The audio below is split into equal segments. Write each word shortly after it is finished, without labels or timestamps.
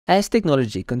As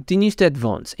technology continues to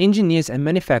advance, engineers and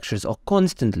manufacturers are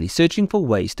constantly searching for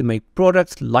ways to make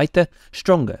products lighter,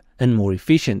 stronger, and more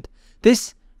efficient.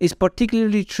 This is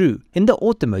particularly true in the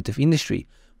automotive industry,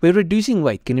 where reducing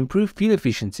weight can improve fuel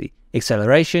efficiency,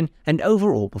 acceleration, and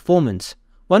overall performance.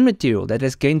 One material that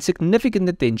has gained significant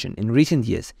attention in recent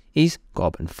years is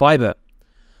carbon fiber.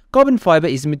 Carbon fiber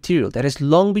is a material that has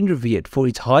long been revered for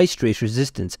its high stress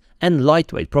resistance and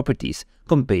lightweight properties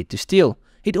compared to steel.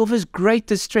 It offers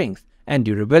greater strength and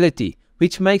durability,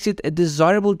 which makes it a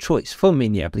desirable choice for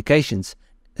many applications,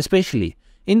 especially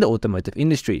in the automotive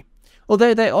industry.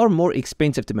 Although they are more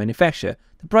expensive to manufacture,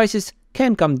 the prices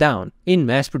can come down in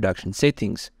mass production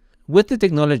settings. With the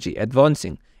technology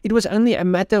advancing, it was only a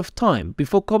matter of time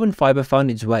before carbon fiber found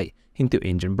its way into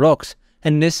engine blocks,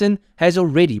 and Nissan has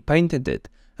already patented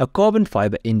a carbon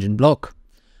fiber engine block.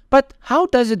 But how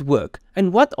does it work,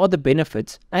 and what are the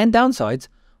benefits and downsides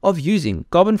of using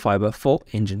carbon fiber for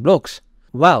engine blocks?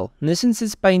 Well,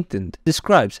 Nissan's patent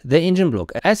describes the engine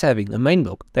block as having a main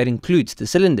block that includes the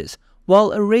cylinders,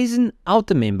 while a resin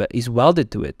outer member is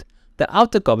welded to it. The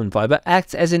outer carbon fiber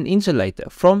acts as an insulator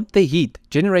from the heat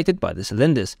generated by the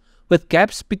cylinders, with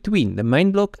gaps between the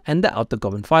main block and the outer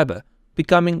carbon fiber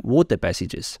becoming water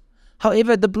passages.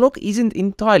 However, the block isn't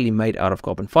entirely made out of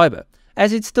carbon fiber,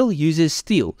 as it still uses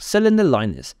steel cylinder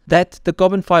liners that the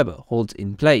carbon fiber holds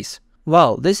in place.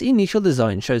 While this initial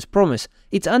design shows promise,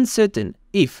 it's uncertain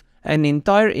if an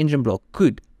entire engine block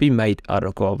could be made out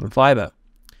of carbon fiber.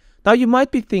 Now you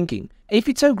might be thinking, if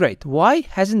it's so great, why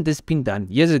hasn't this been done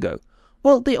years ago?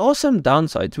 Well, there are some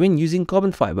downsides when using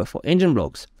carbon fiber for engine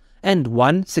blocks. And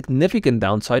one significant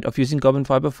downside of using carbon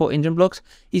fiber for engine blocks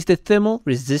is the thermal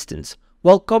resistance.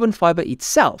 While carbon fiber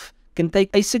itself can take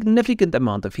a significant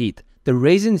amount of heat, the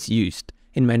resins used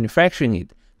in manufacturing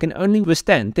it can only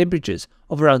withstand temperatures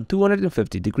of around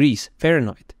 250 degrees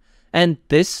Fahrenheit. And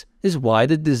this is why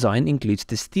the design includes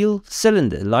the steel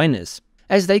cylinder liners,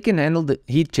 as they can handle the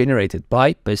heat generated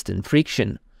by piston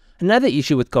friction. Another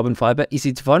issue with carbon fiber is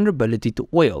its vulnerability to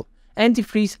oil,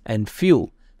 antifreeze, and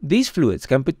fuel. These fluids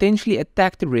can potentially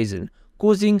attack the resin,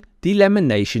 causing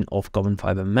delamination of carbon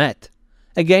fiber mat.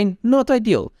 Again, not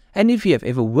ideal, and if you have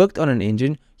ever worked on an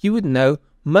engine, you would know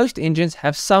most engines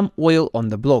have some oil on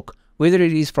the block, whether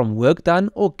it is from work done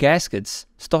or gaskets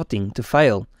starting to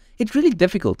fail. It's really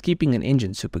difficult keeping an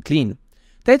engine super clean.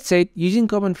 That said, using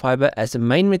carbon fiber as a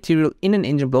main material in an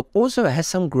engine block also has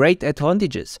some great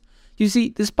advantages. You see,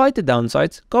 despite the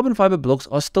downsides, carbon fiber blocks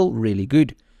are still really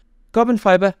good. Carbon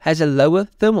fiber has a lower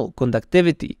thermal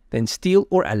conductivity than steel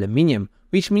or aluminium,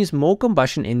 which means more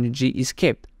combustion energy is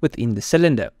kept within the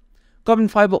cylinder. Carbon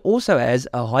fiber also has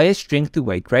a higher strength to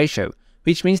weight ratio,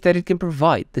 which means that it can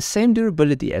provide the same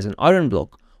durability as an iron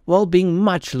block while being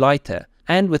much lighter.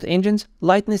 And with engines,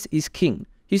 lightness is king.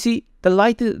 You see, the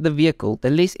lighter the vehicle,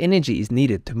 the less energy is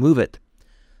needed to move it.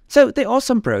 So there are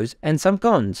some pros and some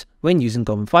cons when using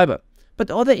carbon fiber.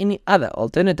 But are there any other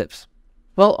alternatives?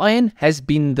 Well, iron has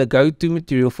been the go-to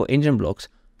material for engine blocks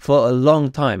for a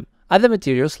long time. Other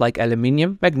materials like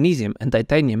aluminium, magnesium, and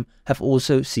titanium have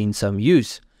also seen some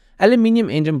use.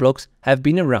 Aluminium engine blocks have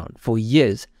been around for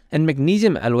years, and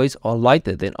magnesium alloys are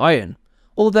lighter than iron,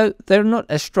 although they're not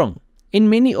as strong. In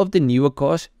many of the newer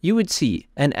cars, you would see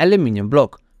an aluminium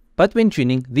block, but when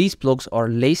tuning, these blocks are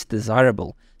less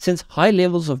desirable, since high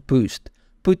levels of boost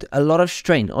put a lot of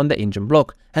strain on the engine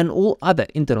block and all other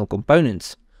internal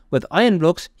components. With iron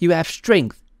blocks, you have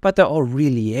strength, but they are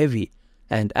really heavy,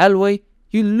 and alloy,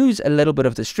 you lose a little bit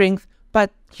of the strength,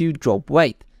 but you drop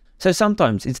weight. So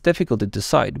sometimes it's difficult to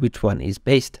decide which one is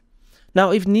best.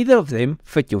 Now, if neither of them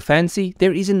fit your fancy,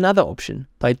 there is another option,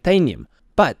 titanium,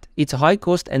 but its high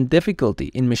cost and difficulty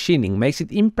in machining makes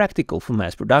it impractical for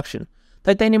mass production.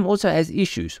 Titanium also has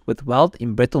issues with weld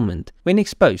embrittlement when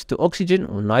exposed to oxygen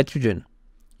or nitrogen.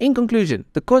 In conclusion,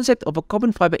 the concept of a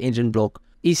carbon fiber engine block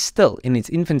is still in its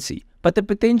infancy, but the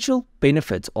potential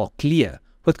benefits are clear.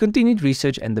 With continued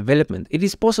research and development, it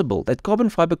is possible that carbon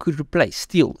fiber could replace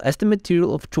steel as the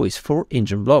material of choice for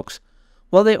engine blocks.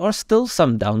 While there are still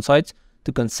some downsides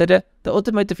to consider, the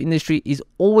automotive industry is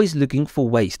always looking for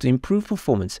ways to improve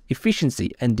performance,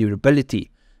 efficiency, and durability.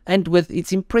 And with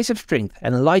its impressive strength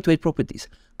and lightweight properties,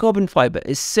 carbon fiber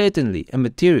is certainly a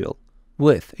material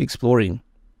worth exploring.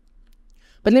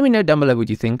 But let me know down below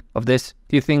what you think of this.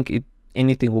 Do you think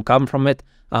anything will come from it?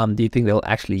 Do you think they'll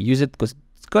actually use it? Because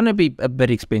it's going to be a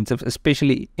bit expensive,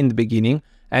 especially in the beginning.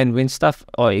 And when stuff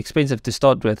are expensive to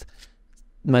start with,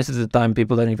 most of the time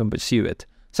people don't even pursue it.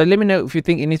 So let me know if you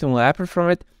think anything will happen from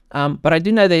it. But I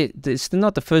do know it's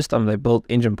not the first time they built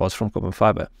engine parts from carbon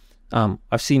fiber.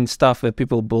 I've seen stuff where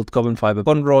people build carbon fiber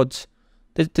bond rods.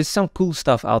 There's some cool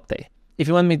stuff out there. If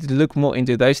you want me to look more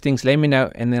into those things, let me know,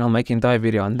 and then I'll make an entire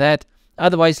video on that.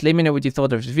 Otherwise, let me know what you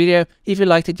thought of this video. If you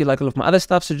liked it, you like all of my other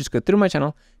stuff, so just go through my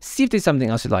channel, see if there's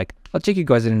something else you like. I'll check you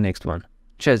guys in the next one.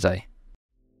 Cheers, eh?